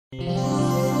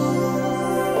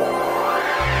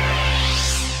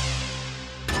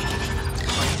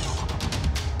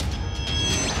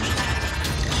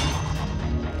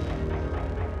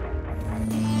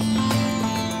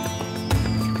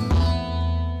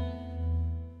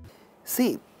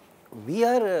See, we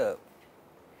are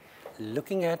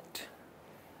looking at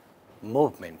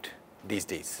movement these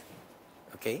days,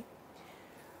 okay.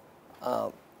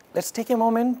 Let us take a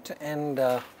moment and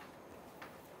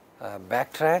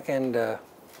backtrack and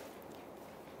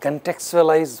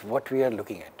contextualize what we are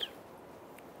looking at,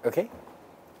 okay.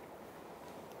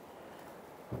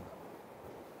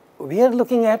 We are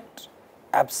looking at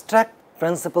abstract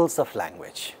principles of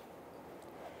language.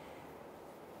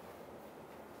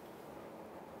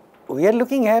 We are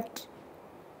looking at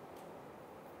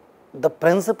the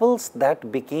principles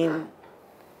that became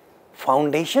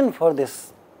foundation for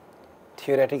this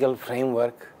theoretical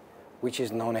framework which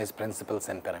is known as principles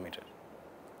and parameter.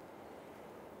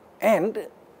 And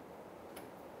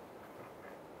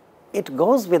it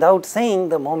goes without saying,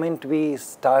 the moment we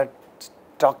start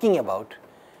talking about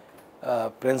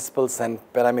principles and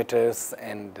parameters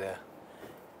and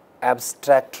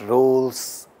abstract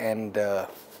rules and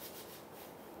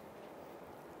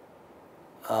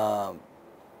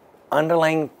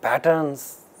underlying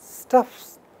patterns,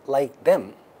 stuff like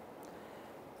them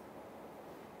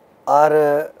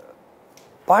are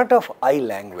part of I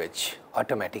language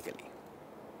automatically,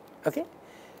 okay.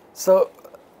 So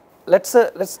let's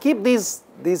keep these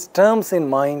terms in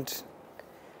mind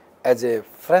as a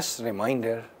fresh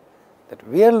reminder that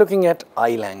we are looking at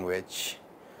I language,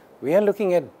 we are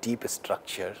looking at deep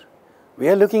structure, we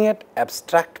are looking at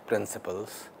abstract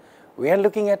principles, we are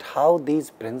looking at how these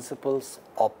principles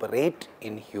operate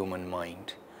in human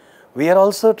mind. We are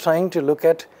also trying to look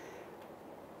at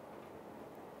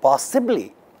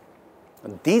possibly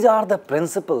these are the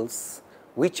principles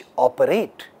which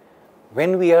operate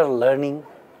when we are learning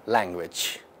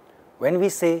language. When we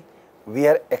say we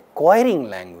are acquiring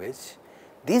language,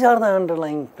 these are the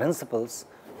underlying principles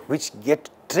which get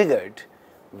triggered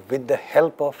with the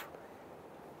help of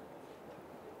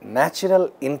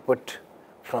natural input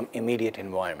from immediate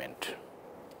environment,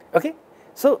 okay.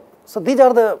 So these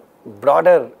are the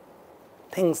broader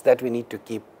things that we need to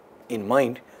keep in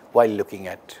mind while looking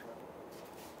at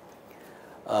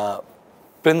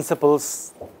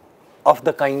principles of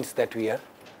the kinds that we are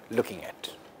looking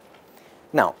at.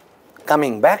 Now,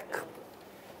 coming back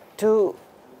to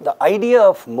the idea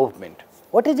of movement,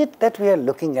 what is it that we are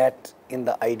looking at in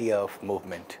the idea of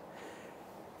movement?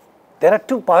 There are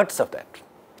two parts of that.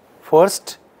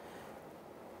 First,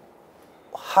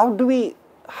 how do we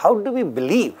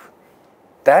believe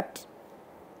that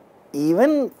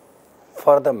even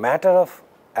for the matter of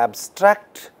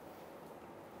abstract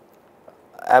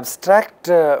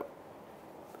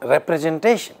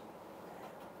representation,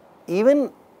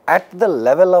 even at the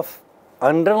level of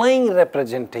underlying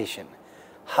representation,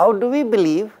 how do we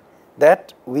believe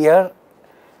that we are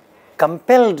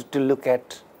compelled to look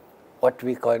at what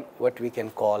we can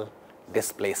call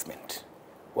displacement,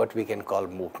 what we can call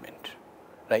movement,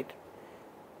 right?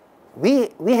 We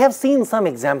have seen some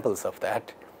examples of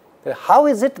that. How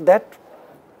is it that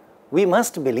we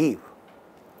must believe?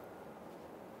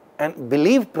 And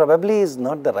believe probably is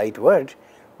not the right word.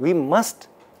 We must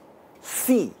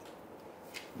see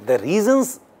the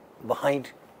reasons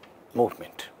behind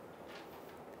movement.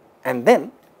 And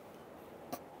then,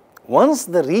 once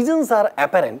the reasons are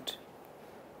apparent,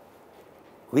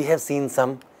 we have seen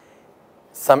some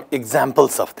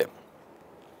examples of them.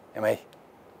 Am I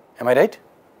right?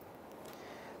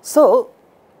 So,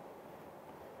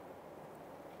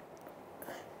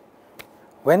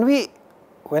 when we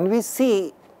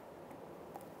see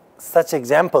such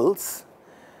examples,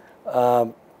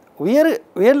 we are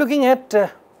looking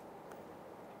at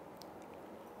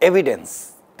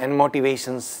evidence and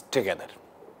motivations together,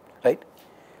 right?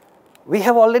 We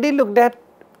have already looked at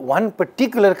one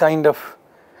particular kind of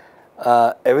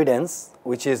evidence,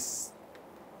 which is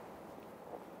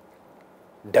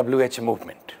WH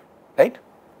movement, right?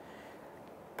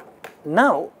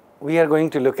 Now we are going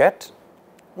to look at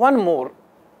one more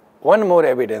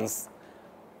evidence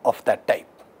of that type,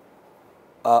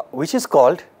 which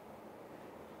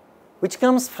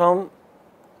comes from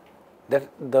a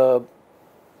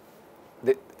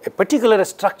particular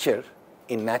structure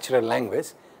in natural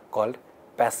language called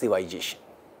passivization,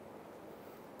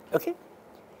 okay.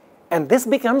 And this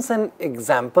becomes an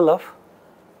example of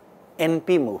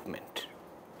NP movement.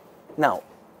 Now,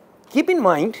 keep in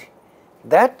mind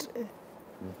that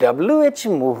WH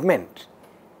movement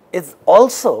is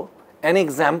also an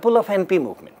example of NP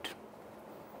movement,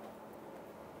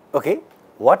 okay.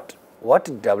 What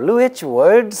WH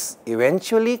words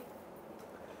eventually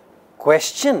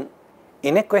question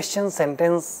in a question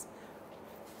sentence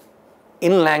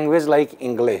in language like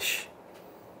English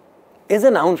is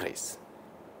a noun phrase,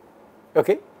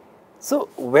 okay. So,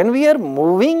 when we are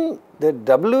moving the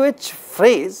WH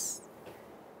phrase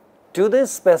to the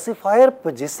specifier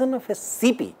position of a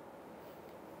CP,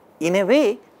 in a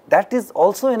way that is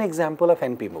also an example of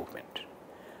NP movement.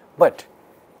 But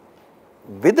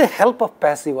with the help of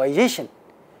passivization,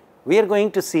 we are going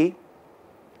to see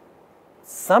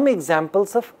some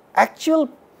examples of actual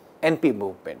NP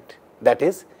movement, that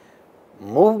is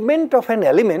movement of an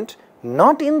element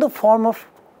not in the form of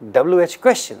WH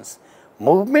questions,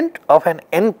 movement of an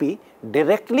NP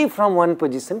directly from one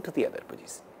position to the other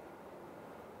position.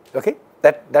 Okay?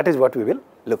 That is what we will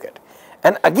look at.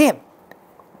 And again,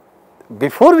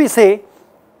 before we say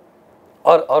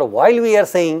or while we are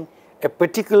saying a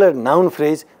particular noun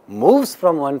phrase moves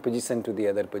from one position to the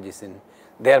other position,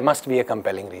 there must be a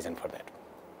compelling reason for that.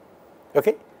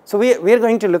 Okay? So, we are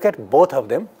going to look at both of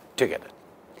them together.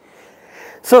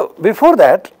 So, before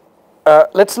that,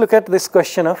 let us look at this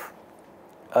question of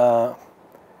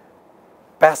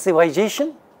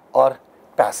passivization or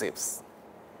passives.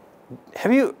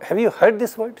 Have you heard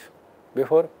this word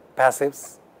before?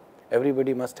 Passives.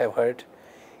 Everybody must have heard.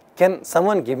 Can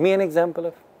someone give me an example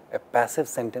of a passive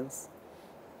sentence?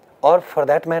 Or for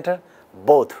that matter,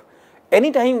 both.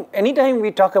 Anytime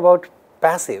we talk about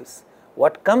passives,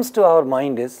 what comes to our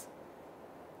mind is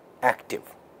active.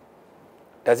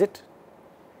 Does it?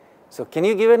 So, can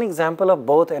you give an example of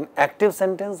both an active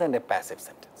sentence and a passive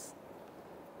sentence?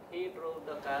 He drove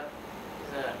the car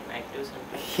is an active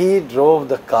sentence. He drove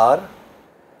the car.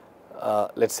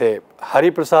 Let us say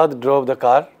Hari Prasad drove the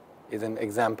car is an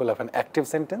example of an active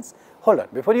sentence. Hold on,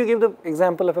 before you give the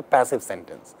example of a passive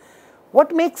sentence,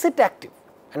 what makes it active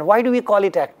and why do we call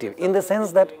it active? In the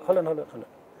sense that, hold on.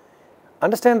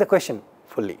 Understand the question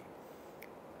fully.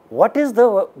 What is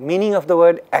the meaning of the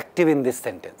word active in this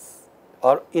sentence?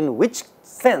 Or in which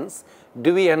sense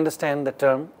do we understand the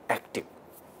term active?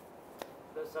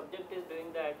 The subject is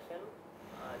doing the action,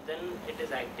 then it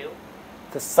is active.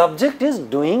 The subject is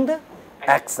doing the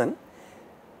action.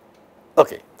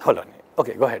 Okay, hold on.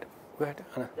 Okay, go ahead.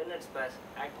 Anna. Then it's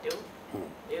active.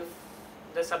 If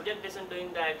the subject isn't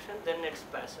doing the action, then it's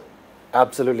passive.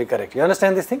 Absolutely correct. You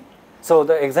understand this thing? So,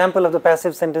 the example of the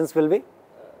passive sentence will be?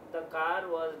 The car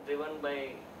was driven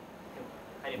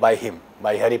By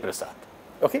Hari Prasad.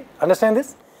 Okay, understand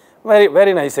this?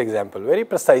 Very nice example, very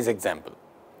precise example.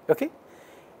 Okay?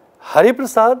 Hari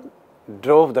Prasad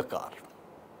drove the car.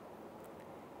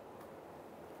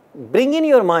 Bring in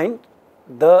your mind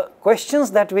the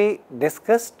questions that we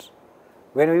discussed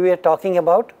when we were talking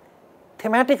about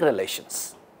thematic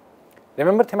relations.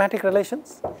 Remember thematic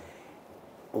relations?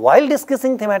 While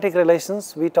discussing thematic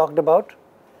relations, we talked about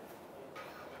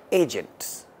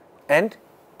agents and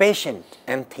patient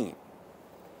and theme.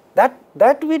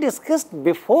 That we discussed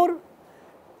before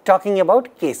talking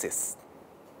about cases.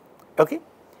 Okay?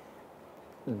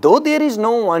 Though there is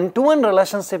no one-to-one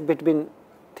relationship between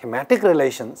thematic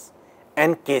relations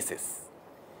and cases,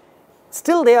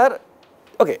 still they are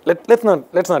okay. Let's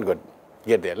not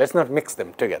get there. Let's not mix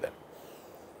them together.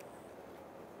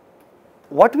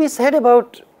 What we said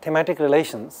about thematic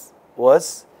relations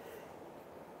was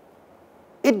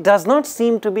it does not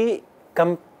seem to be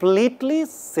completely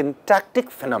syntactic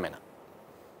phenomena,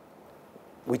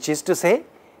 which is to say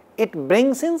it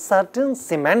brings in certain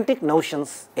semantic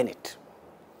notions in it.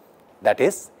 That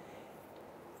is,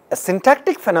 a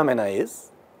syntactic phenomena is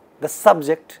the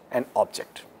subject and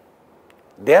object.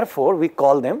 Therefore, we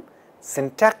call them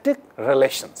syntactic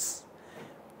relations.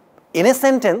 In a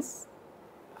sentence,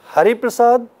 Hari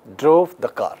Prasad drove the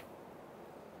car.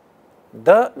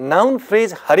 The noun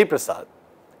phrase Hari Prasad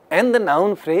and the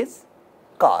noun phrase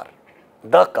car,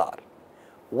 the car.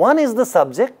 One is the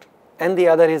subject and the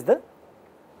other is the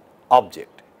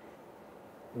object.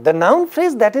 The noun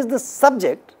phrase that is the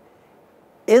subject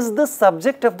is the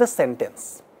subject of the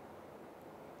sentence,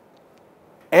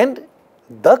 and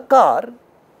the car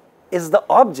is the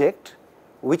object,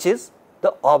 which is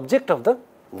the object of the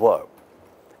verb.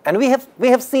 And we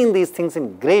have seen these things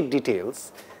in great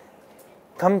details,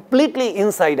 completely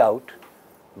inside out,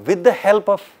 with the help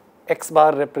of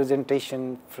X-bar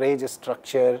representation, phrase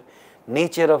structure,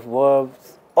 nature of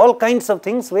verbs, all kinds of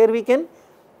things where we can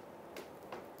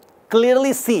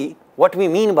clearly see what we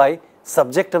mean by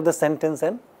subject of the sentence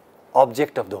and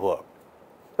object of the verb.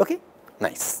 Okay?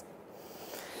 Nice.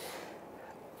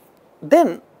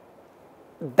 Then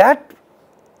that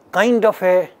kind of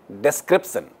a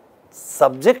description,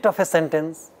 subject of a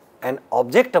sentence and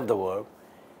object of the verb,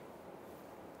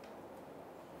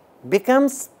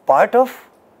 becomes part of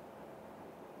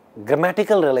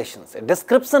grammatical relations, a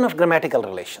description of grammatical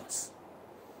relations.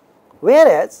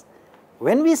 Whereas,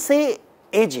 when we say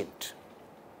agent,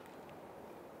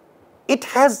 it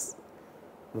has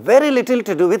very little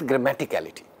to do with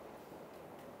grammaticality.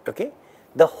 Okay?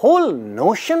 The whole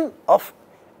notion of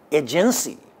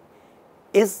agency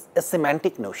is a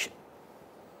semantic notion.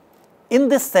 In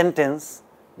this sentence,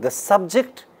 the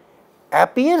subject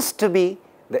appears to be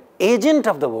the agent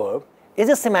of the verb is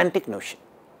a semantic notion.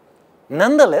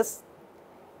 Nonetheless,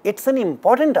 it is an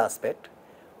important aspect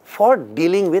for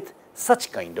dealing with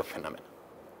such kind of phenomena.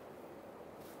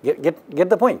 Get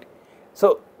the point?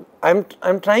 So,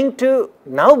 I'm trying to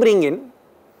now bring in,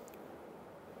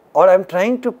 or I'm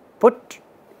trying to put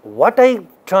what I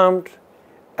termed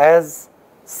as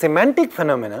semantic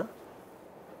phenomena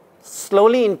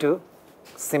slowly into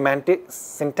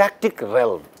syntactic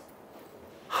realm,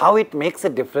 how it makes a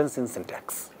difference in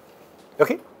syntax.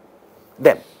 Okay?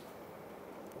 Then,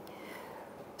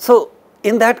 so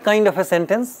in that kind of a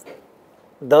sentence,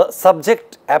 the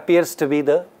subject appears to be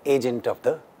the agent of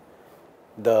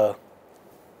the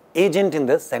agent in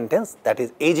the sentence, that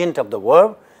is agent of the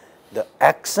verb. The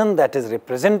action that is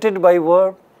represented by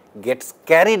verb gets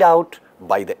carried out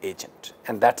by the agent,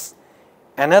 and that is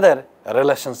another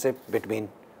relationship between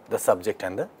the subject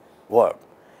and the verb.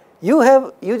 You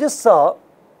just saw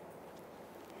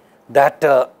that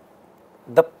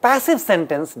the passive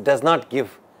sentence does not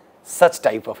give such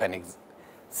type of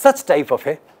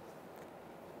a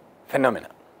phenomena.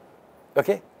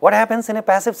 Okay? What happens in a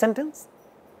passive sentence?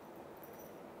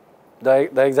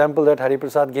 The example that Hari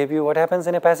Prasad gave you, what happens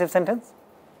in a passive sentence?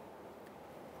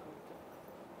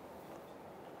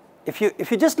 If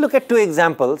you just look at two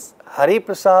examples, Hari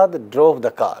Prasad drove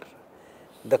the car.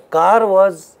 The car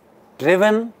was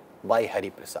driven by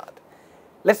Hari Prasad.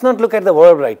 Let us not look at the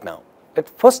verb right now. Let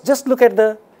us first just look at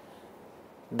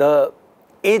the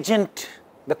agent,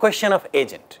 the question of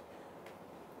agent.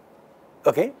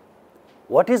 Okay?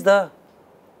 What's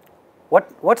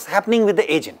happening with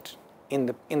the agent in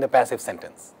the passive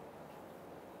sentence?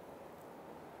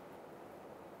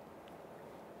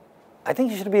 I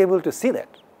think you should be able to see that,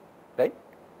 right?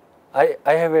 I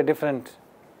have a different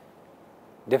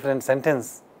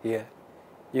sentence here.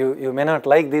 You may not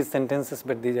like these sentences,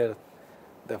 but these are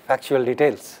the factual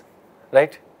details,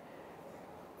 right?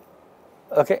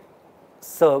 Okay.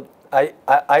 So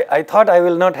I thought I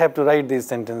will not have to write these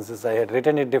sentences. I had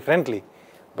written it differently,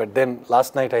 but then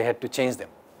last night I had to change them.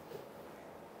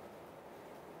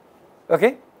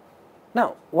 Okay.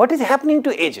 Now, what is happening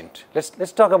to agent?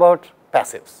 Let's talk about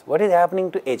passives. What is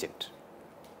happening to agent?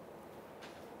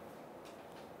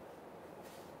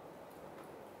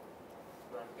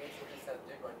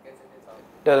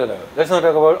 No. Let's not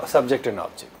talk about subject and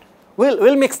object.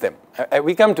 We'll mix them.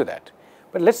 We come to that.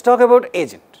 But let's talk about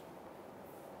agent.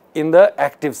 In the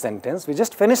active sentence, we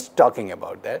just finished talking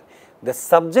about that. The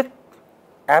subject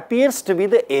appears to be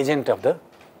the agent of the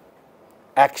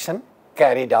action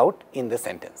carried out in the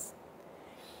sentence.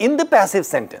 In the passive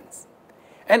sentence,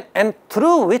 and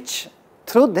through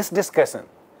this discussion,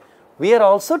 we are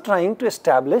also trying to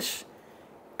establish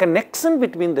connection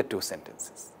between the two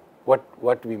sentences.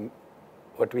 What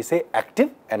we say active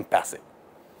and passive.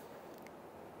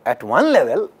 At one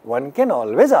level, one can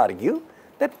always argue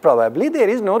that probably there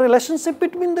is no relationship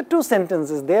between the two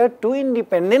sentences. They are two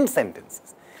independent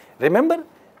sentences. Remember,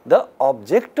 the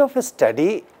object of a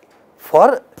study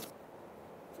for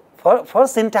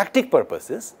syntactic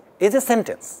purposes is a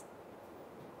sentence.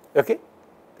 Okay?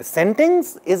 The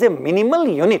sentence is a minimal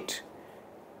unit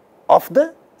of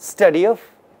the study of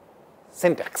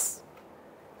syntax.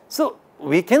 So,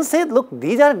 we can say, look,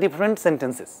 these are different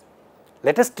sentences.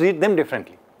 Let us treat them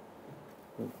differently.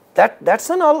 That's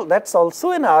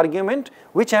also an argument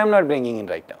which I am not bringing in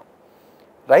right now.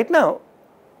 Right now,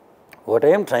 what I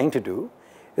am trying to do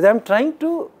is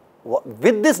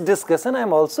with this discussion, I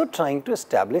am also trying to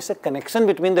establish a connection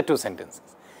between the two sentences,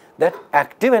 that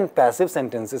active and passive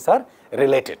sentences are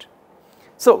related.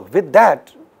 So, with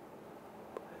that,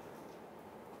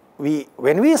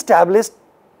 when we establish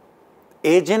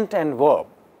agent and verb,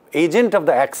 agent of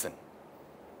the action,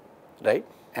 right?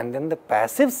 And then the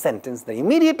passive sentence,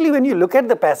 immediately when you look at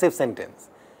the passive sentence,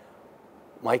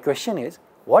 my question is,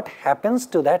 what happens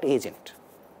to that agent?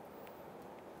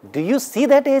 Do you see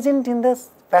that agent in the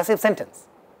passive sentence?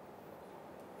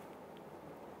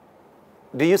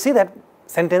 Do you see that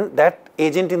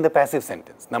agent in the passive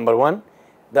sentence? Number one,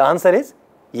 the answer is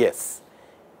yes.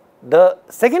 The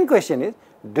second question is,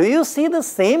 do you see the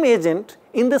same agent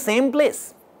in the same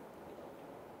place?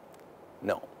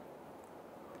 No.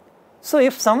 So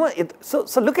if someone, so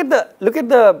look at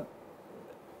the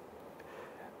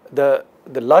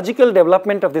logical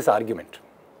development of this argument,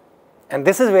 and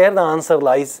this is where the answer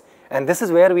lies, and this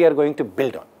is where we are going to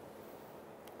build on.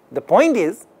 The point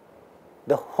is,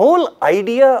 the whole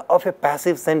idea of a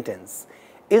passive sentence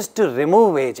is to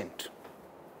remove agent.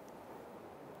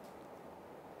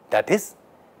 That is,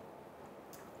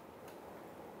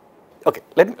 okay,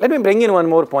 let me bring in one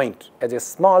more point as a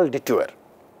small detour.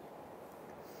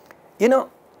 You know,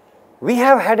 we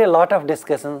have had a lot of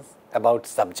discussions about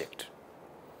subject.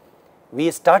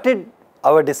 We started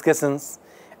our discussions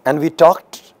and we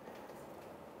talked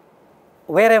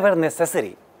wherever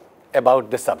necessary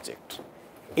about the subject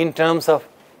in terms of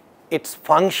its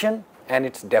function and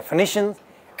its definitions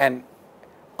and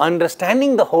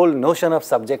understanding the whole notion of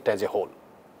subject as a whole.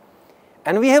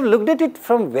 And we have looked at it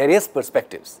from various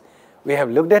perspectives. We have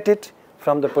looked at it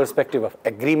from the perspective of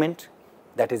agreement,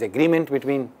 that is agreement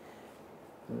between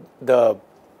the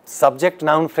subject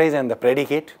noun phrase and the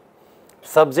predicate,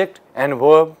 subject and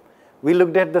verb. We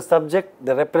looked at the subject,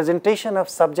 the representation of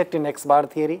subject in X bar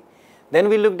theory. Then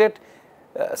we looked at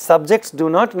subjects do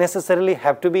not necessarily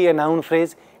have to be a noun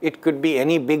phrase, it could be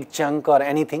any big chunk or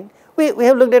anything. We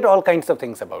have looked at all kinds of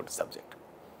things about subject.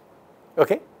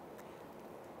 Okay?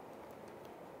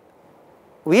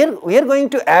 We are going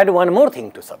to add one more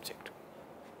thing to subject,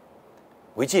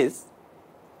 which is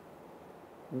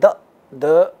the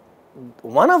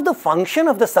one of the function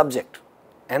of the subject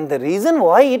and the reason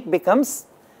why it becomes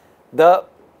the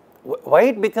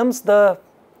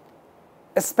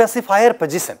specifier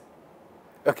position,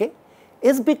 okay,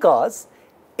 is because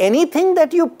anything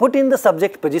that you put in the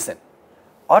subject position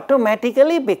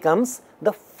automatically becomes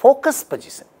the focus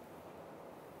position.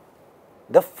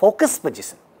 The focus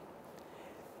position.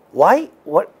 Why?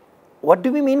 What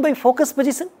do we mean by focus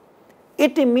position?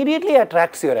 It immediately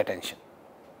attracts your attention.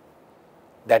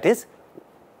 That is,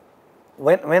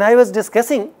 when I was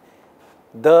discussing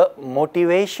the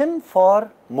motivation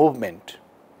for movement,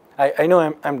 I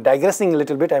know I'm digressing a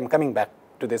little bit, I'm coming back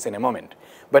to this in a moment,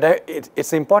 but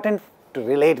it's important to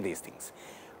relate these things.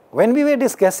 When we were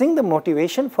discussing the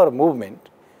motivation for movement,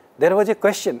 there was a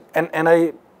question, and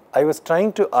I was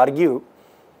trying to argue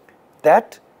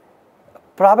that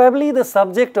probably the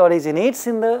subject originates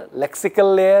in the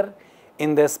lexical layer,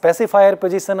 in the specifier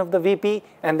position of the VP,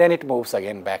 and then it moves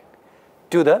again back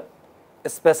to the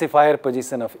specifier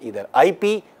position of either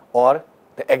IP or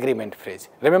the agreement phrase.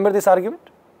 Remember this argument?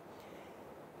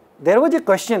 There was a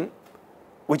question,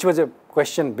 which was a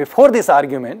question before this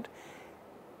argument,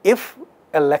 if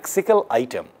a lexical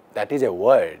item, that is a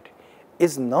word,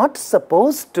 is not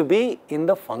supposed to be in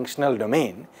the functional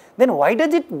domain, then why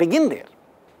does it begin there?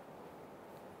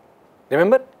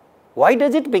 Remember, why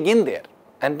does it begin there?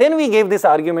 And then we gave this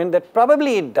argument that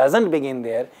probably it doesn't begin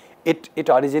there, it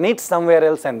originates somewhere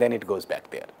else and then it goes back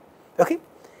there. Okay?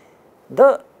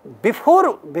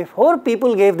 Before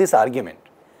people gave this argument,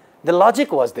 the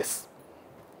logic was this,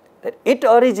 that it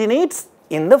originates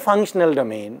in the functional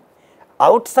domain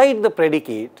outside the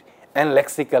predicate and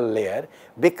lexical layer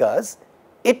because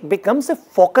it becomes a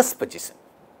focus position.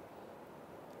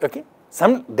 Okay?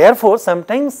 Therefore,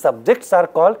 sometimes subjects are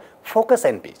called focus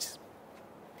NPs.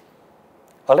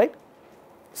 Alright?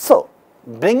 So,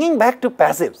 bringing back to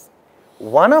passives,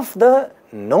 one of the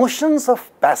notions of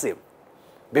passive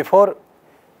before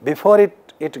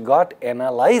it got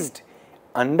analyzed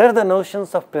under the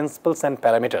notions of principles and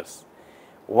parameters,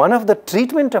 one of the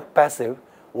treatment of passive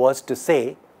was to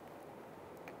say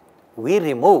we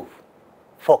remove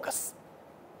focus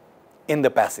in the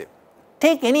passive.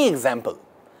 Take any example,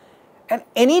 and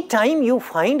any time you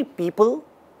find people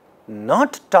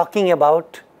not talking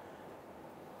about,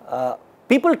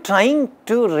 people trying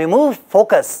to remove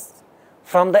focus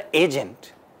from the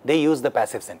agent, they use the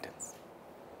passive sentence.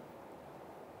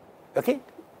 Okay?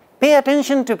 Pay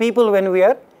attention to people when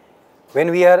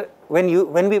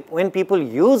people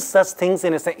use such things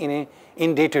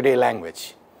in day-to-day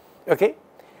language. Okay?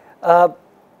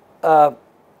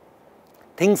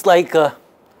 Things like,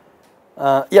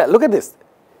 yeah, look at this.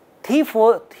 Thief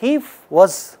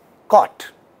was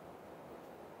caught.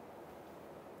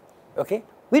 Okay?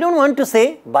 We don't want to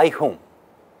say by whom.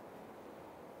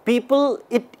 People,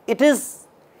 it is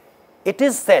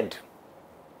said.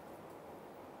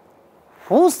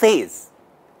 Who says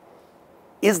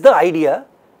is the idea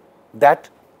that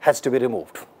has to be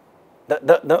removed.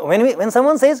 When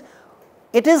someone says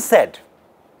it is said,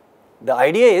 the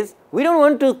idea is we don't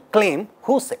want to claim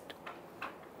who said.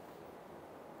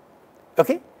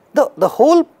 Okay? The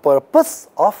whole purpose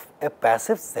of a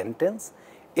passive sentence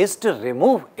is to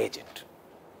remove agent.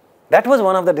 That was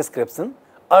one of the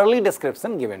early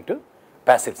description given to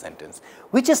passive sentence,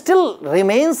 which still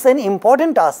remains an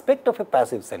important aspect of a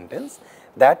passive sentence,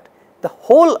 that the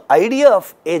whole idea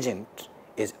of agent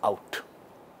is out.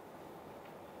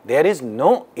 There is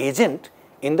no agent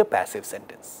in the passive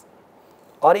sentence.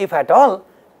 Or if at all,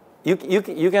 you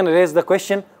can raise the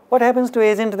question, what happens to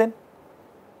agent then?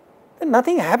 Then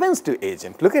nothing happens to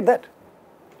agent. Look at that.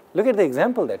 Look at the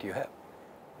example that you have.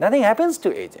 Nothing happens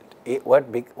to agent.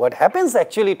 What happens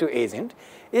actually to agent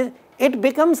is it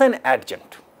becomes an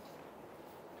adjunct.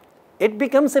 It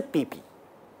becomes a PP,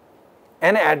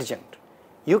 an adjunct.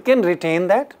 You can retain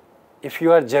that. If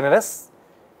you are generous,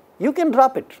 you can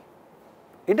drop it.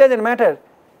 It doesn't matter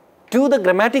to the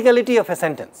grammaticality of a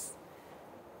sentence.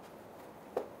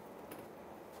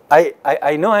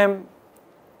 I know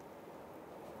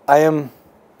I am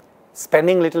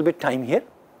spending a little bit time here,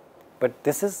 but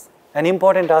this is an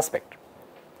important aspect.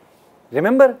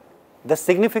 Remember the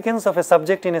significance of a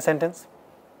subject in a sentence?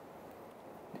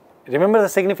 Remember the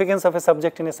significance of a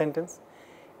subject in a sentence?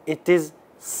 It is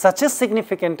such a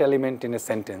significant element in a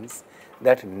sentence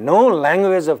that no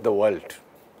language of the world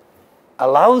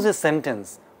allows a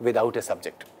sentence without a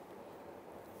subject.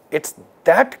 It's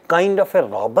that kind of a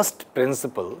robust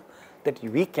principle that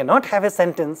we cannot have a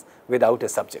sentence without a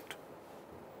subject.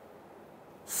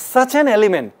 Such an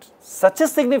element, such a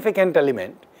significant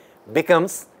element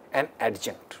becomes an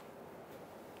adjunct.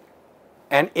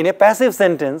 And in a passive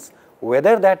sentence,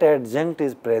 whether that adjunct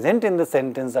is present in the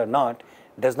sentence or not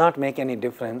does not make any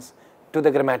difference to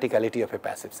the grammaticality of a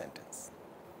passive sentence.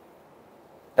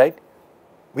 Right?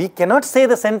 We cannot say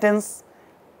the sentence,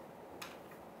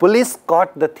 police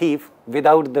caught the thief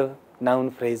without the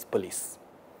noun phrase police.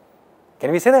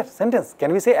 Can we say that sentence?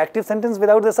 Can we say active sentence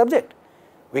without the subject?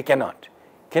 We cannot.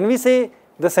 Can we say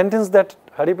the sentence that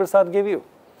Hari Prasad gave you?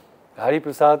 Hari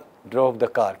Prasad drove the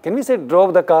car. Can we say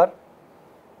drove the car?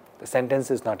 The sentence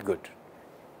is not good.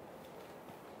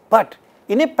 But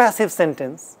in a passive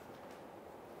sentence,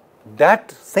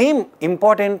 that same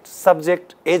important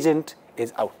subject agent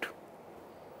is out.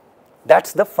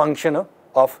 That's the function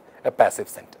of a passive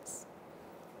sentence.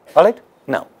 All right?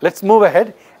 Now, let's move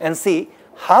ahead and see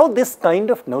how this kind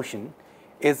of notion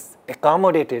is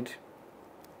accommodated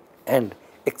and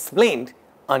explained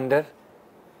under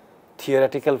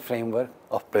theoretical framework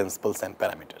of principles and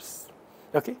parameters.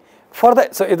 Okay? For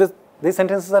that, so these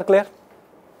sentences are clear?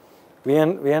 We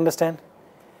understand?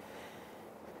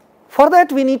 For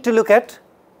that, we need to look at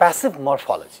passive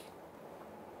morphology.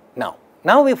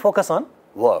 Now we focus on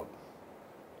verb.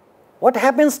 What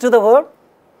happens to the verb?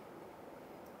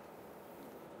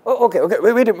 Oh, okay,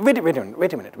 wait a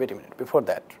minute. Before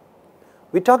that,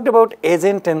 we talked about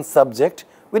agent and subject.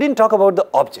 We didn't talk about the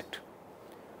object.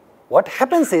 What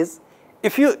happens is,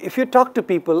 if you talk to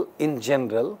people in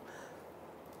general,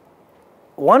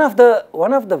 one of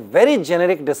the very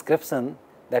generic description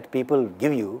that people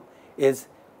give you is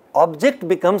object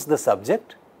becomes the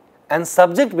subject and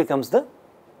subject becomes the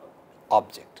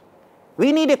object.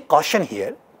 We need a caution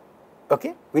here.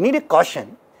 Okay? We need a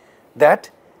caution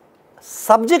that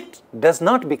subject does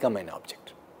not become an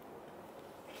object.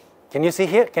 Can you see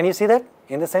here? Can you see that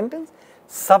in the sentence?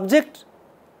 Subject,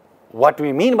 what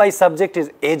we mean by subject is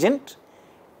agent.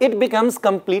 It becomes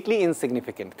completely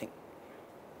insignificant thing.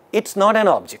 It's not an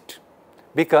object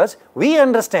because we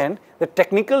understand the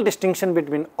technical distinction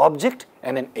between object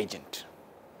and an agent.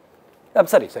 I'm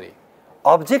sorry,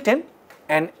 object and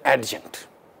an adjunct.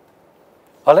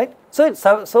 All right.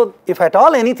 So if at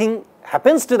all anything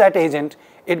happens to that agent,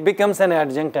 it becomes an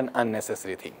adjunct and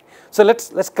unnecessary thing. So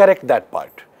let's correct that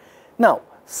part. Now,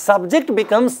 subject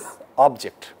becomes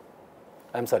object.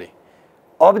 I'm sorry.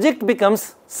 Object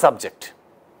becomes subject.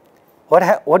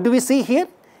 What do we see here?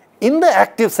 In the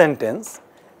active sentence,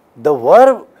 the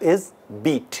verb is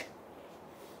beat.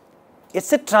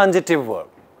 It's a transitive verb,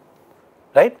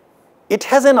 right? It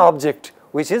has an object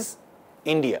which is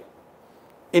India.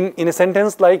 In a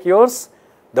sentence like yours,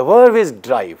 the verb is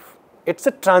drive. It's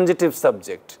a transitive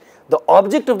subject. The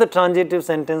object of the transitive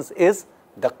sentence is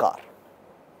the car.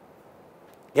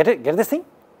 Get it? Get this thing?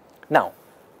 Now,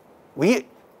 in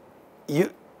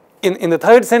the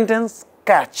third sentence,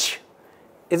 catch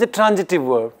is a transitive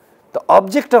verb. The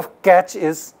object of catch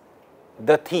is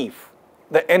the thief,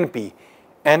 the NP,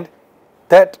 and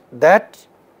that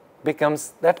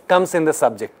comes in the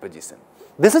subject position.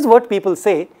 This is what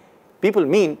people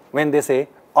mean when they say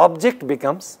object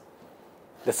becomes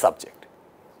the subject.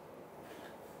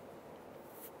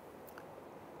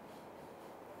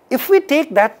 If we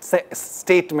take that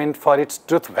statement for its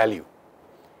truth value,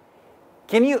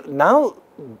 can you now,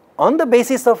 on the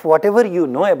basis of whatever you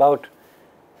know about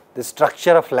the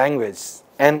structure of language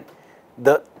and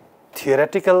the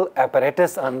theoretical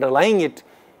apparatus underlying it,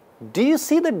 do you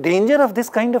see the danger of this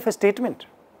kind of a statement?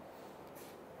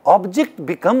 Object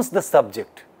becomes the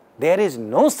subject. There is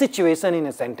no situation in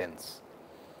a sentence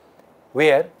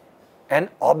where an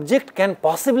object can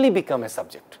possibly become a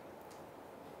subject.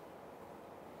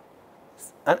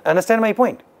 Understand my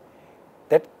point?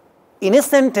 That in a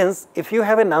sentence, if you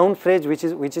have a noun phrase which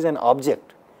is an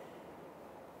object,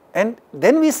 and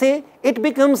then we say it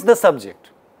becomes the subject.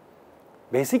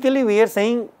 Basically, we are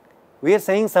saying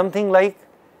something like,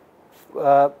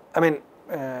 I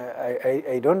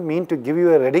don't mean to give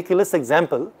you a ridiculous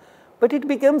example, but it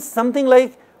becomes something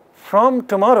like from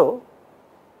tomorrow,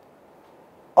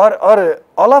 or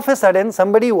all of a sudden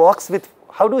somebody walks with,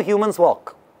 how do humans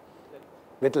walk?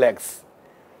 With legs.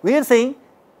 We are saying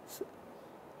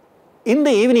in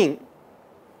the evening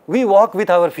we walk with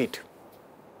our feet.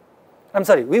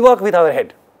 We walk with our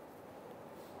head.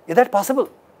 Is that possible?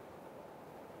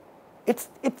 It's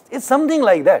something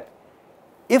like that.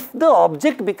 If the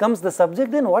object becomes the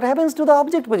subject, then what happens to the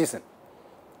object position?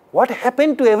 What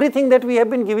happened to everything that we have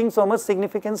been giving so much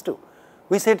significance to?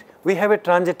 We said we have a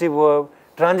transitive verb,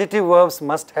 transitive verbs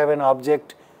must have an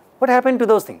object. What happened to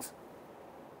those things?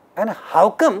 And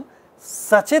how come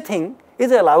such a thing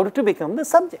is allowed to become the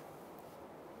subject?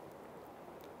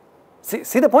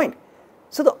 See the point?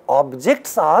 So the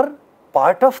objects are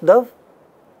part of the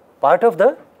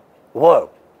verb.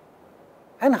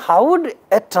 And how would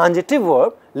a transitive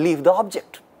verb leave the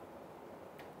object?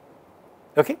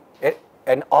 Okay?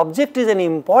 An object is an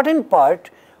important part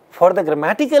for the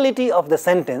grammaticality of the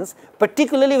sentence,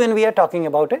 particularly when we are talking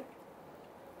about a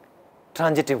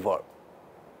transitive verb.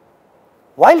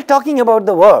 While talking about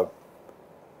the verb,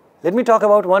 let me talk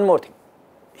about one more thing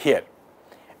here,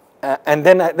 and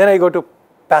then I go to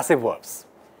passive verbs.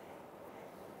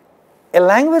 A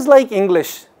language like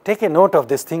English, take a note of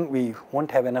this thing, we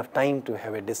won't have enough time to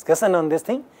have a discussion on this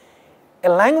thing. A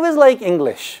language like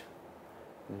English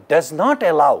does not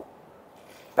allow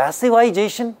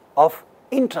passivization of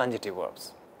intransitive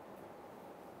verbs.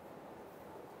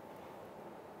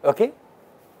 Okay?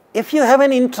 If you have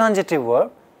an intransitive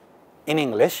verb in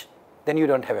English, then you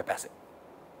don't have a passive.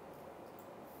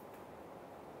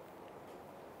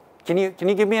 Can you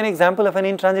give me an example of an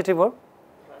intransitive verb?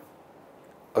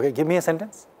 Okay, give me a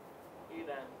sentence. He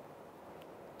ran.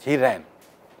 He ran.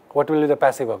 What will be the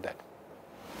passive of that?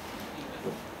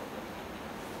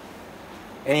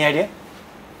 Any idea?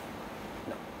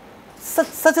 No.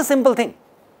 Such a simple thing.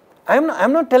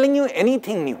 I'm not telling you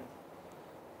anything new.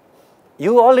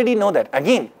 You already know that.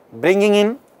 Again, bringing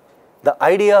in the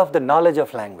idea of the knowledge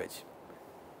of language.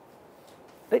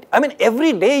 Right? I mean,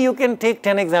 every day you can take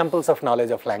 10 examples of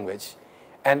knowledge of language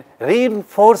and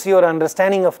reinforce your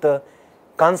understanding of the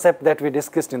concept that we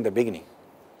discussed in the beginning.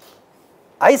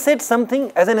 I said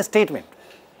something as a statement.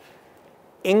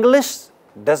 English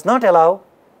does not allow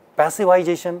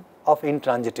passivization of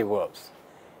intransitive verbs.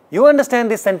 You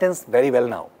understand this sentence very well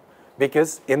now,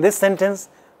 because in this sentence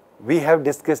we have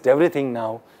discussed everything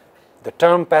now, the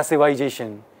term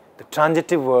passivization, the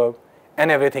transitive verb and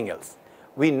everything else.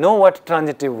 We know what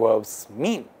transitive verbs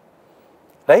mean,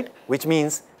 right? Which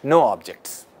means no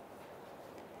objects.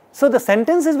 So the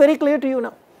sentence is very clear to you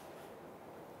now.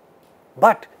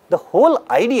 But the whole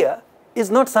idea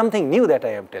is not something new that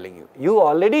I am telling you. You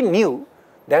already knew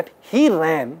that he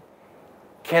ran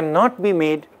cannot be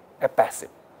made a passive.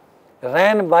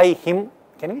 Ran by him,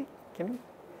 can we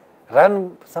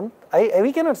run some,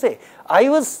 we cannot say. I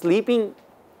was sleeping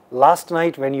last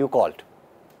night when you called,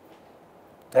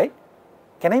 right?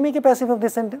 Can I make a passive of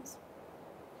this sentence?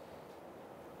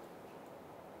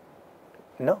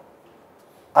 No.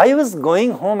 I was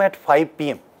going home at 5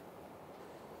 p.m.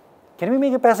 Can we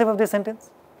make a passive of this sentence?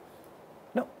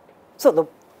 No. So the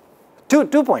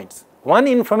two points. One,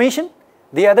 information.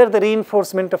 The other, the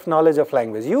reinforcement of knowledge of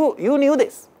language. You knew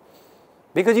this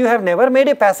because you have never made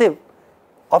a passive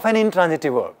of an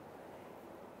intransitive verb,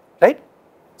 right?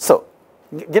 So,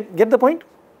 get the point?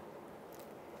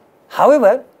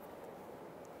 However,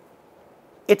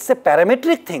 it's a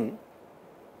parametric thing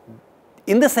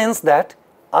in the sense that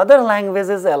other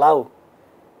languages allow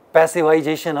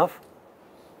passivization of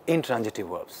intransitive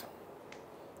verbs.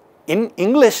 In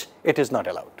English, it is not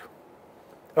allowed.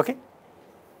 Okay?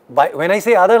 When I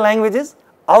say other languages,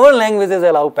 our languages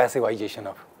allow passivization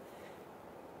of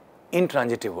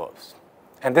intransitive verbs.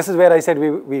 And this is where I said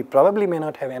we probably may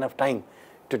not have enough time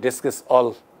to discuss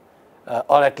all,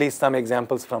 or at least some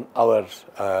examples from our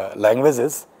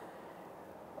languages.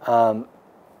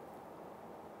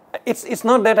 It's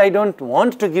not that I don't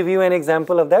want to give you an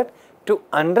example of that. To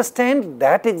understand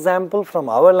that example from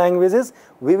our languages,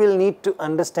 we will need to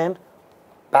understand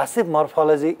passive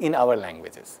morphology in our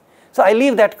languages. So I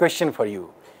leave that question for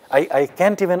you. I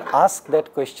can't even ask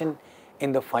that question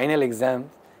in the final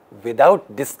exam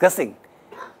without discussing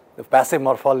the passive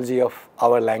morphology of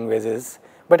our languages.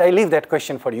 But I leave that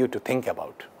question for you to think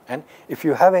about. And if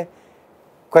you have a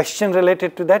question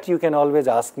related to that, you can always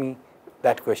ask me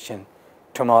that question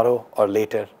tomorrow or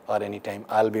later or anytime.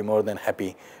 I'll be more than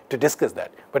happy to discuss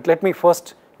that. But let me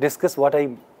first discuss what I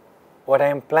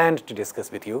am planned to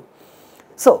discuss with you.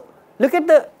 So look at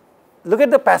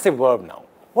the passive verb now.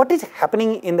 What is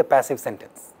happening in the passive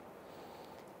sentence?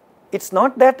 It's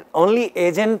not that only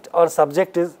agent or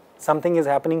subject is something is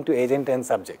happening to agent and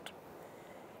subject.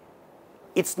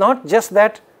 It's not just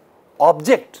that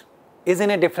object is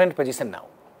in a different position now.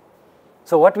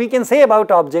 So what we can say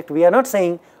about object, we are not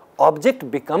saying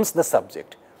object becomes the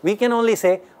subject. We can only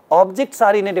say objects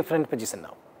are in a different position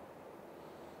now.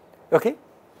 Okay?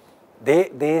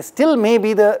 They still may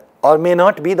be the or may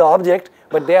not be the object,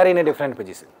 but they are in a different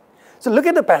position. So look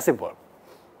at the passive verb.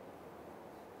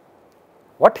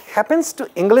 What happens to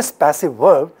English passive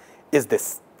verb is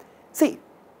this. See,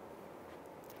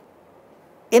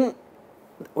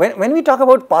 when we talk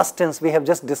about past tense, we have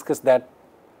just discussed that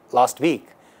last week.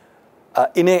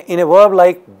 In a verb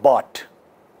like bought,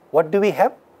 what do we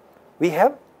have? We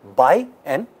have buy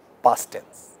and past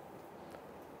tense,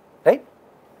 right?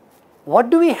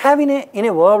 What do we have in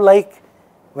a verb like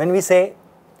when we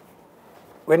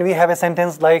have a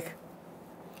sentence like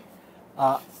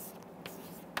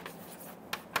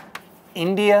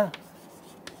India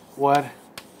were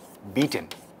beaten?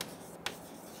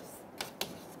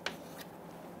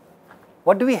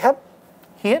 What do we have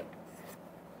here?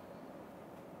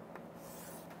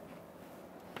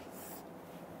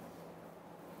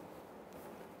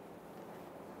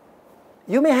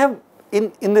 You may have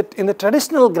in the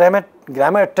traditional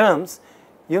grammar terms,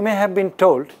 you may have been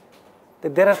told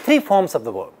that there are 3 forms of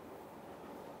the verb.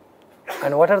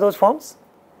 And what are those forms?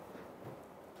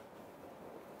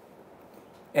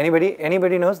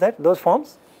 Anybody knows that, those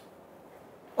forms?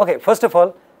 Okay, first of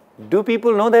all, do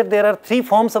people know that there are 3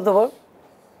 forms of the verb?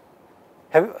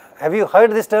 Have you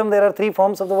heard this term, there are 3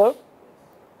 forms of the verb?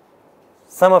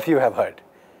 Some of you have heard.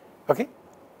 Okay?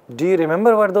 Do you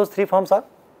remember what those 3 forms are?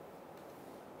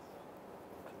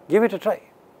 Give it a try.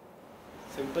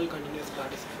 Simple continuous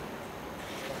participle.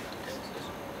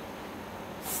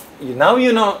 Now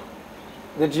you know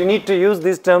that you need to use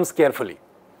these terms carefully.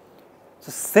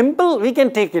 So simple, we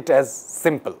can take it as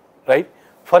simple, right?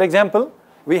 For example,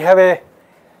 we have a,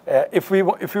 if we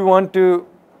want to,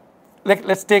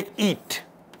 let's take eat.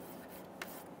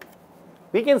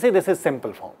 We can say this is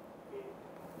simple form.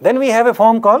 Then we have a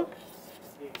form called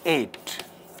ate.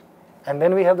 And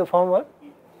then we have the form what?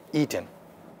 Eaten.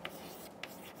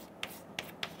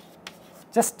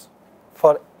 Just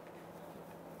for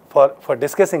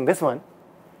discussing this one,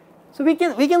 so we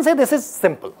can say this is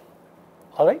simple,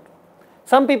 all right?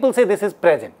 Some people say this is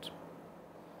present.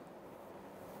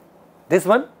 This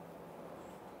one,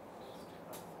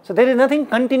 so there is nothing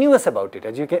continuous about it,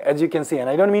 as you can see, and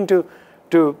I don't mean to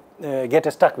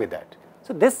get stuck with that.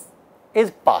 So this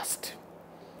is past.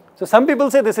 So some people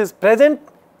say this is present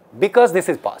because this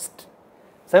is past.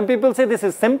 Some people say this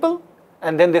is simple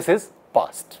and then this is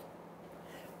past.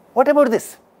 What about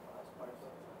this?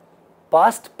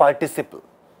 Past participle.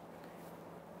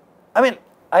 I mean,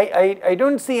 I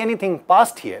don't see anything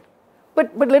past here,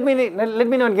 but let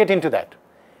me not get into that.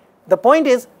 The point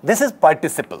is, this is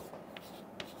participle,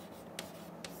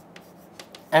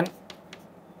 and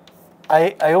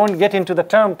I won't get into the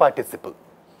term participle.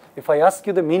 If I ask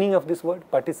you the meaning of this word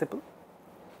participle,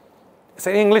 it's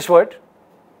an English word,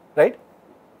 right?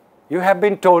 You have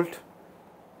been told,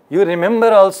 you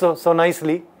remember also so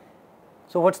nicely.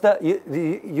 So what's the,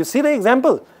 you see the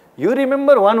example? You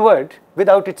remember one word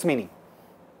without its meaning.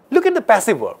 Look at the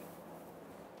passive verb.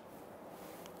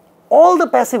 All the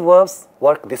passive verbs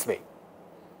work this way.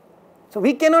 So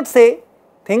we cannot say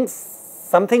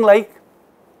something like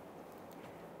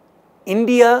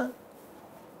India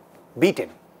beaten,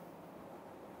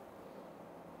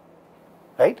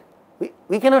 right?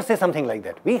 We cannot say something like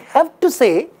that. We have to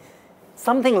say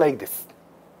something like this,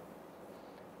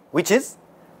 which is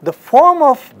the form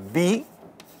of be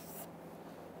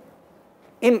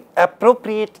with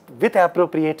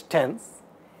appropriate tense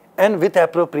and with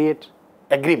appropriate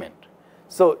agreement.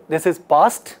 So this is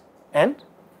past, and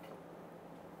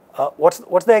what's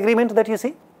the agreement that you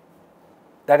see?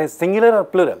 That is singular or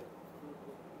plural?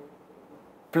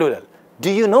 Plural. Do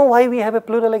you know why we have a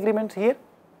plural agreement here?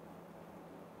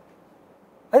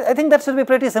 I think that should be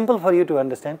pretty simple for you to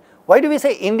understand. Why do we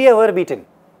say India were beaten?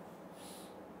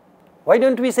 Why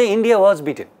don't we say India was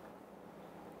beaten?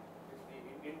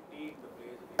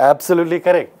 Absolutely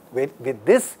correct. With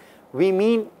this, we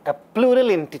mean a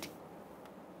plural entity.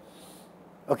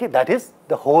 Okay, that is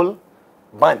the whole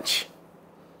bunch.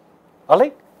 All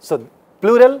right. So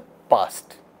plural,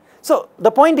 past. So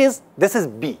the point is, this is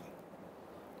be.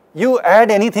 You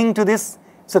add anything to this.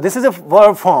 So this is a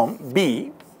verb form,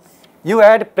 be. You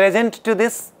add present to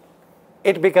this,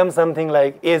 it becomes something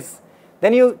like is.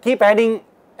 Then you keep adding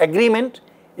agreement.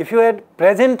 If you add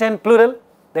present and plural,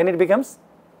 then it becomes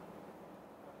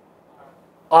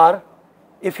are.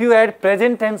 If you add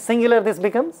present and singular, this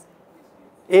becomes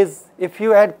is. If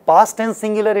you add past and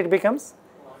singular, it becomes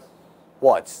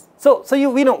was. So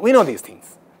we know these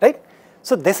things, right?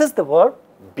 So this is the verb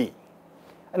be.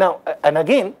 Now, and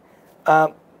again,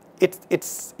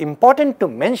 it's important to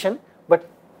mention, but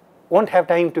won't have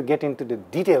time to get into the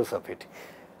details of it.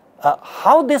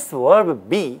 How this verb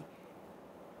be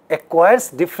acquires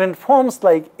different forms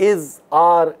like is,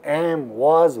 are, am,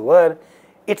 was, were.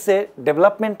 It's a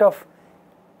development of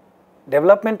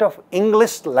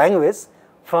English language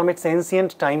from its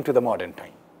ancient time to the modern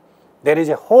time. There is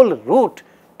a whole route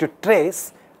to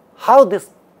trace how this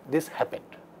happened.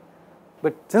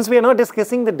 But since we are not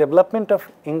discussing the development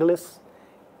of English,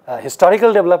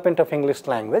 historical development of English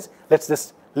language, let's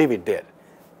just leave it there.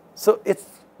 So it's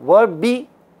verb be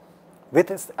with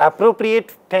its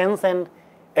appropriate tense and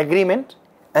agreement,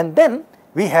 and then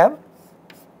we have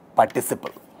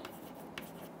participle.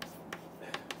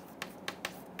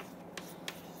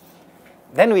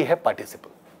 Then we have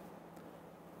participle.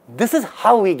 This is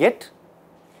how we get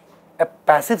a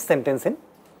passive sentence in,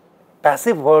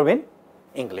 passive verb in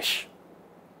English.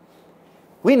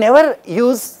 We never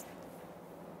use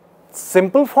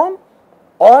simple form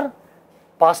or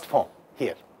past form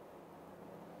here.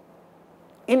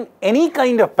 In any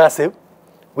kind of passive,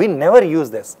 we never use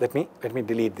this. Let me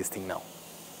delete this thing now,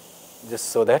 just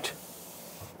so that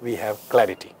we have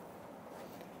clarity.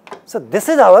 So this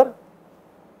is our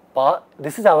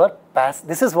past.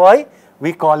 This is why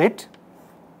we call it,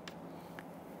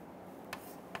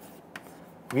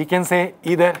 we can say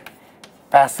either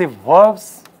passive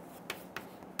verbs,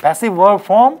 passive verb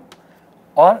form,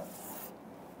 or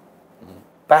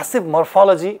passive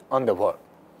morphology on the verb.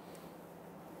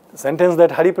 The sentence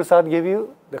that Hari Prasad gave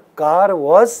you, the car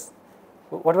was,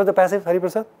 what was the passive, Hari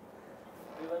Prasad?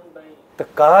 The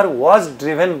car was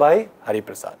driven by Hari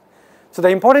Prasad. So the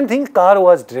important thing, car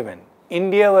was driven.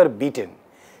 India were beaten.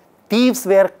 Thieves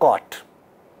were caught.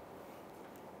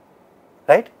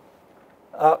 Right?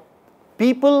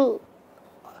 People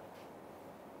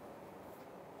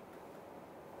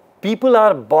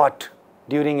are bought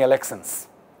during elections.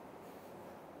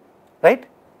 Right?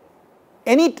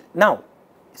 Now,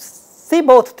 see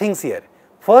both things here.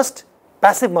 First,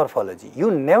 passive morphology.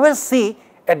 You never see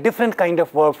a different kind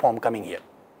of verb form coming here.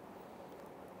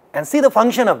 And see the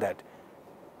function of that.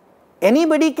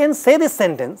 Anybody can say this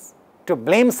sentence to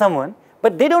blame someone,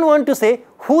 but they don't want to say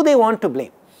who they want to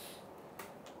blame.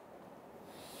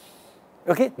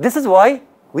 Okay, this is why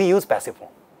we use passive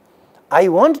form. I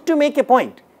want to make a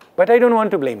point, but I don't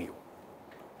want to blame you.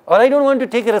 Or I don't want to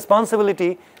take a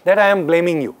responsibility that I am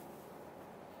blaming you.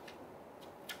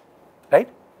 Right?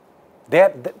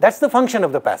 That's the function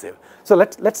of the passive. So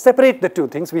let's separate the two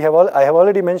things. I have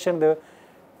already mentioned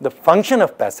the function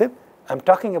of passive. I'm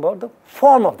talking about the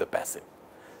form of the passive.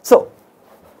 So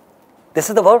this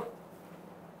is the verb.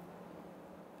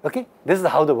 Okay, this is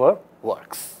how the verb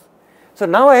works. So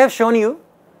now I have shown you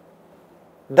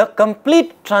the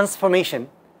complete transformation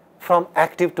from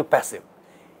active to passive.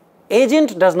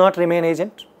 Agent does not remain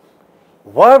agent.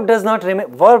 Verb does not remain.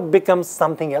 Verb becomes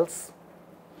something else,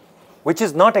 which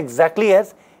is not exactly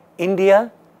as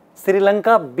Sri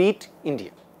Lanka beat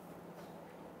India.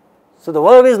 So the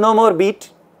verb is no more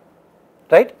beat,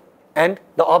 right? And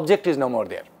the object is no more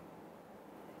there.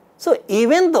 So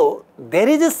even though there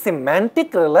is a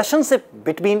semantic relationship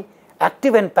between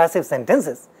active and passive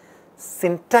sentences,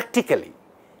 syntactically,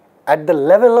 at the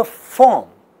level of form,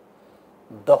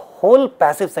 the whole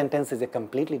passive sentence is a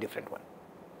completely different one.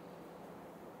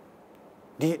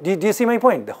 Do you see my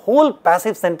point? The whole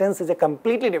passive sentence is a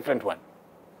completely different one.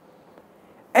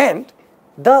 And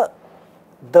the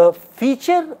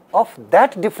feature of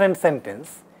that different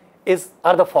sentence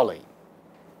are the following.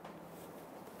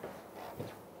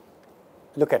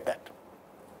 Look at that.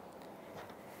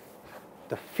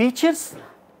 The features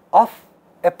of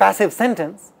a passive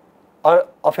sentence or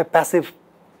of a passive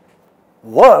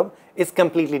verb is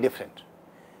completely different.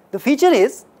 The feature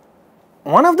is,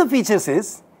 one of the features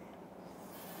is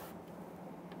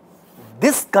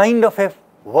this kind of a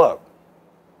verb,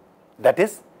 that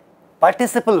is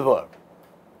participle verb,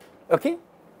 okay,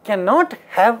 cannot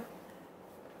have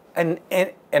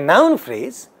a noun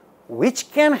phrase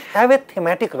which can have a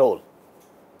thematic role.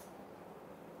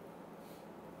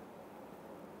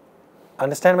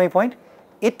 Understand my point?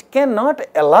 It cannot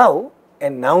allow a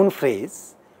noun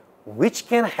phrase which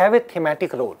can have a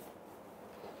thematic role.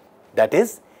 That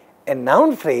is, a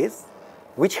noun phrase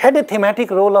which had a thematic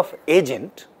role of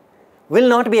agent will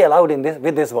not be allowed in this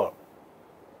with this verb.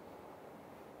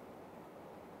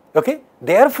 Okay?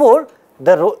 Therefore,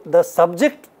 the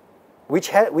subject which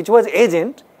was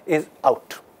agent is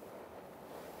out.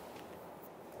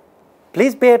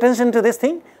 Please pay attention to this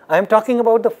thing. I am talking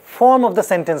about the form of the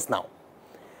sentence now.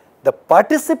 The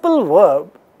participle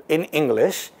verb in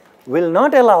English will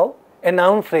not allow a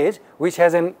noun phrase which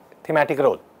has a thematic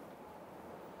role.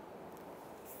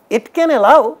 It can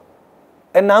allow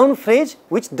a noun phrase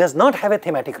which does not have a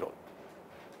thematic role.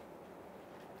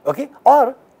 Okay?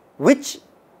 Or which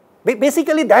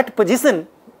basically that position,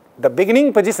 the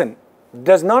beginning position,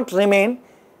 does not remain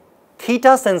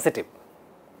theta sensitive.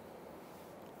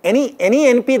 Any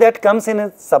NP that comes in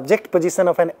a subject position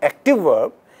of an active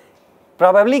verb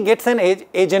probably gets an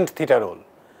agent theta role,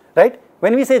 right?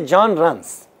 When we say John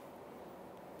runs,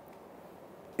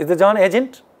 is the John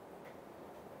agent?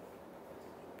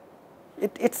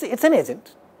 It's an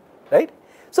agent, right?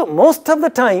 So most of the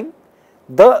time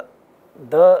the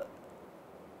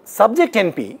subject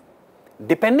NP,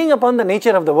 depending upon the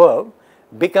nature of the verb,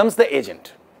 becomes the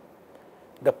agent.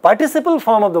 The participle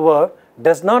form of the verb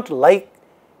does not like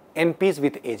NPs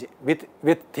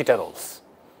with theta roles,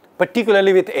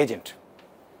 particularly with agent.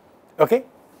 Okay?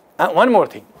 One more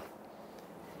thing.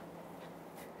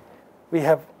 We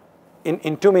have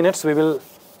in 2 minutes we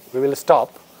will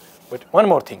stop, but one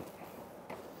more thing.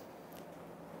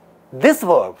 This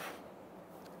verb,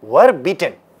 were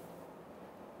beaten.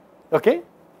 Okay?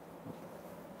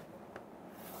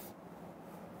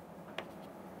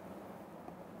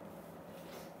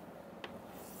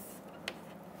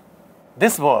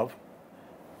 This verb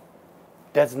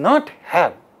does not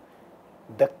have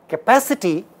the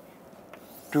capacity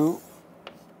to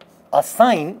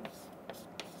assign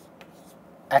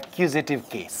accusative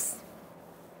case.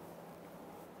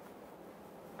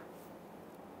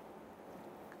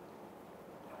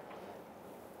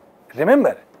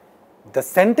 Remember, the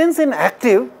sentence in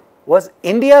active was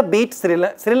India beat Sri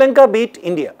Lanka beat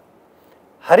India.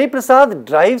 Hari Prasad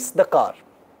drives the car.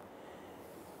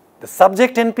 The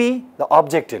subject NP, the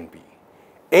object NP,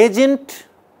 agent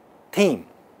theme,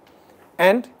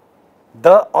 and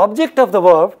the object of the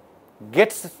verb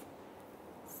gets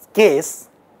case,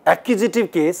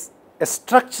 accusative case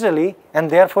structurally, and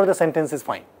therefore the sentence is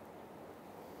fine.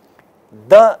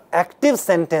 The active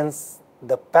sentence,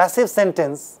 the passive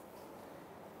sentence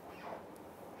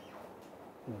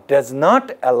does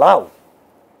not allow,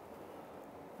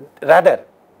 rather,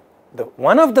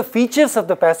 one of the features of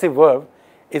the passive verb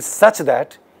is such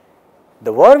that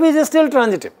the verb is still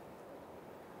transitive,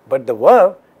 but the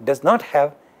verb does not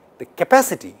have the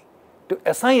capacity to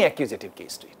assign accusative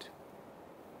case to it.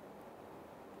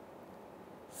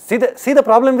 See the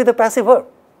problem with the passive verb.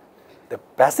 The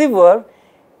passive verb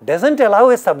doesn't allow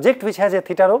a subject which has a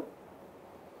theta role.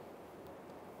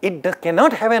 It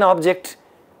cannot have an object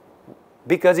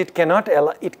because it has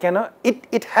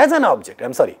an object,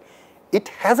 it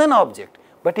has an object,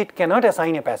 but it cannot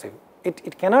assign a passive.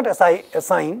 It cannot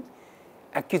assign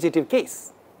accusative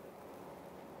case.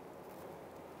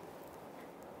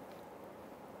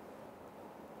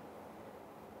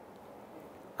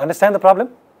 Understand the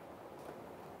problem?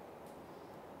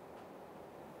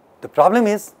 The problem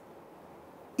is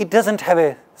it doesn't have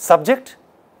a subject,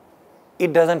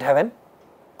 it doesn't have an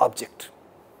object.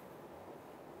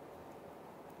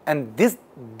 And this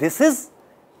is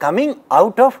coming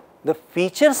out of the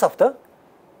features of the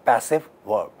passive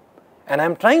verb. And I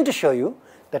am trying to show you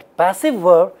that passive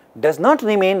verb does not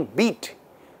remain beat.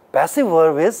 Passive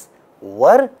verb is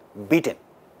were beaten.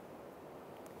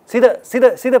 See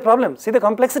the problem, see the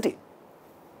complexity.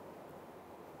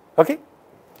 Okay?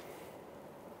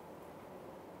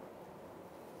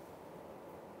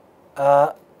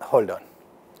 Hold on.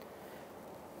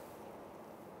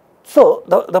 So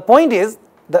the point is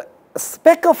the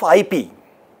spec of IP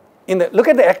look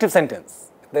at the active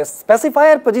sentence. The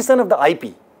specifier position of the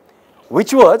IP,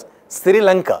 which was Sri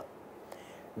Lanka,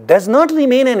 does not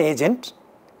remain an agent.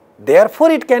 Therefore,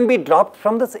 it can be dropped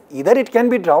from either it can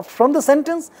be dropped from the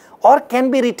sentence or can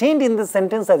be retained in the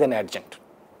sentence as an adjunct.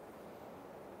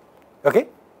 Okay?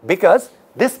 Because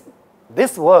this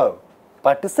verb,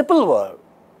 participle verb,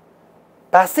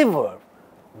 passive verb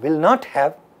will not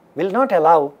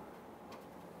allow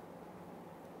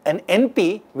an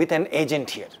NP with an agent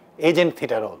here, agent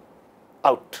theta role,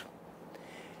 out.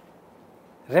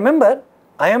 Remember,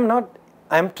 I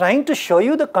am trying to show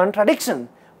you the contradiction,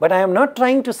 but I am not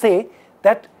trying to say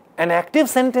that an active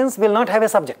sentence will not have a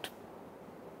subject.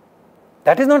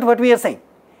 That is not what we are saying.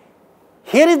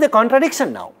 Here is the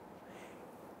contradiction now.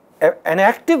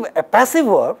 A passive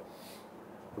verb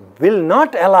will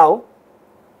not allow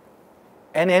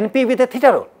an NP with a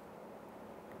theta role.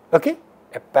 Okay?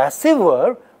 A passive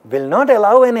verb will not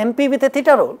allow an NP with a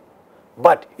theta role,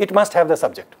 but it must have the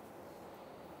subject.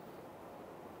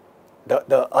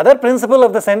 The other principle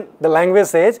of the language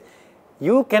says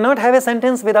you cannot have a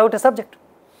sentence without a subject.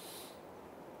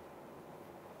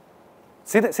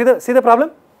 See the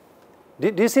problem?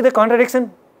 Do you see the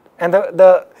contradiction and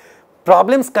the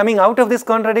problems coming out of this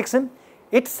contradiction?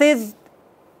 It says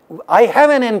I have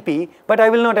an NP, but I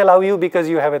will not allow you because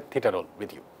you have a theta role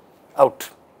with you. Out.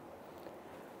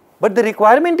 But the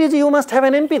requirement is you must have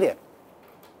an NP there.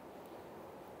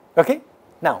 Okay?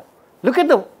 Now, look at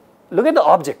the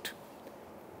object.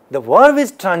 The verb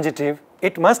is transitive,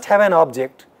 it must have an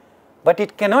object, but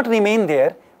it cannot remain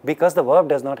there because the verb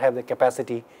does not have the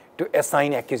capacity to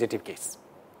assign accusative case.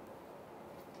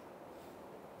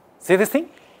 See this thing?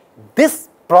 This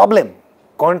problem,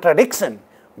 contradiction,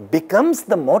 becomes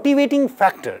the motivating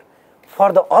factor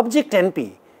for the object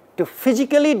NP to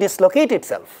physically dislocate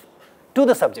itself to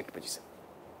the subject position.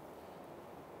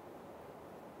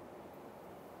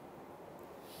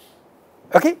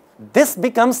 Okay? This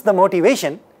becomes the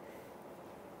motivation.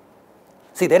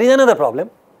 See, there is another problem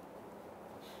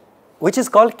which is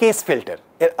called case filter.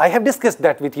 I have discussed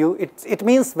that with you. It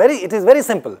is very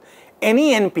simple.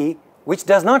 Any NP which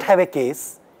does not have a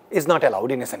case is not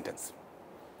allowed in a sentence.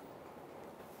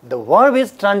 The verb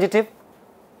is transitive,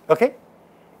 okay?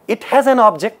 It has an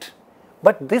object,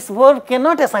 but this verb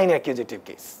cannot assign accusative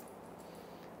case.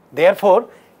 Therefore,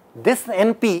 this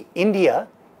NP, India,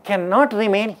 cannot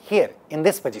remain here in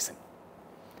this position.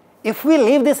 If we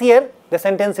leave this here, the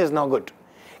sentence is no good.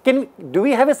 Do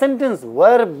we have a sentence,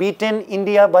 were beaten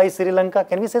India by Sri Lanka?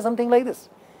 Can we say something like this?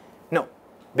 No,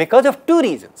 because of two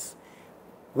reasons.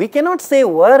 We cannot say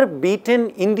were beaten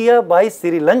India by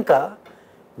Sri Lanka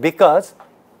because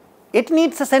it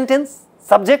needs a sentence,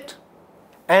 subject,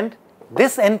 and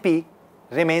this NP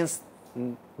remains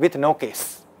with no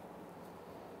case.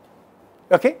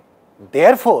 Okay?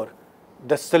 Therefore,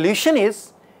 the solution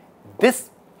is this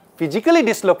physically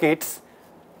dislocates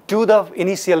to the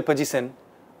initial position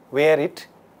where it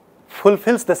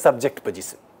fulfills the subject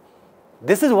position.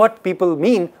 This is what people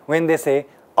mean when they say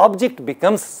object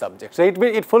becomes subject. So,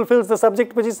 it fulfills the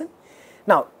subject position.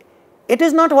 Now, it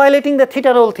is not violating the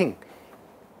theta role thing.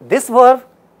 This verb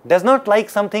does not like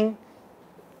something,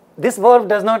 this verb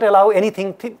does not allow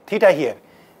anything theta here.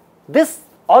 This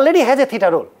already has a theta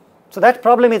role. So, that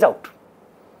problem is out.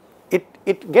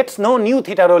 It gets no new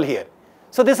theta role here.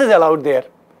 So, this is allowed there.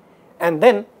 And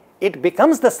then it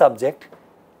becomes the subject.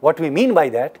 What we mean by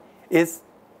that is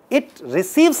it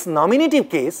receives nominative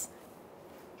case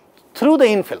through the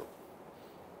infill.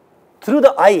 Through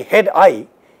the I, head I,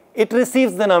 it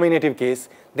receives the nominative case.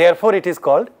 Therefore, it is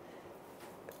called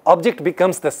object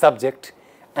becomes the subject,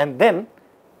 and then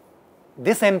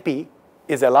this NP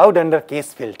is allowed under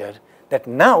case filter that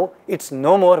now it is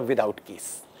no more without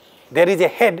case. There is a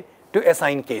head to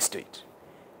assign case to it.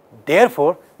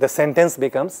 Therefore, the sentence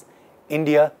becomes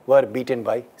India were beaten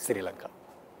by Sri Lanka.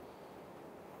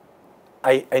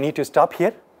 I need to stop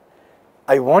here.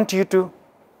 I want you to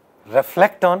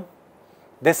reflect on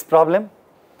this problem.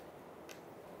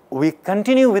 We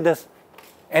continue with this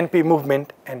NP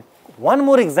movement and one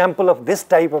more example of this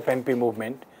type of NP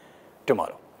movement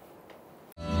tomorrow.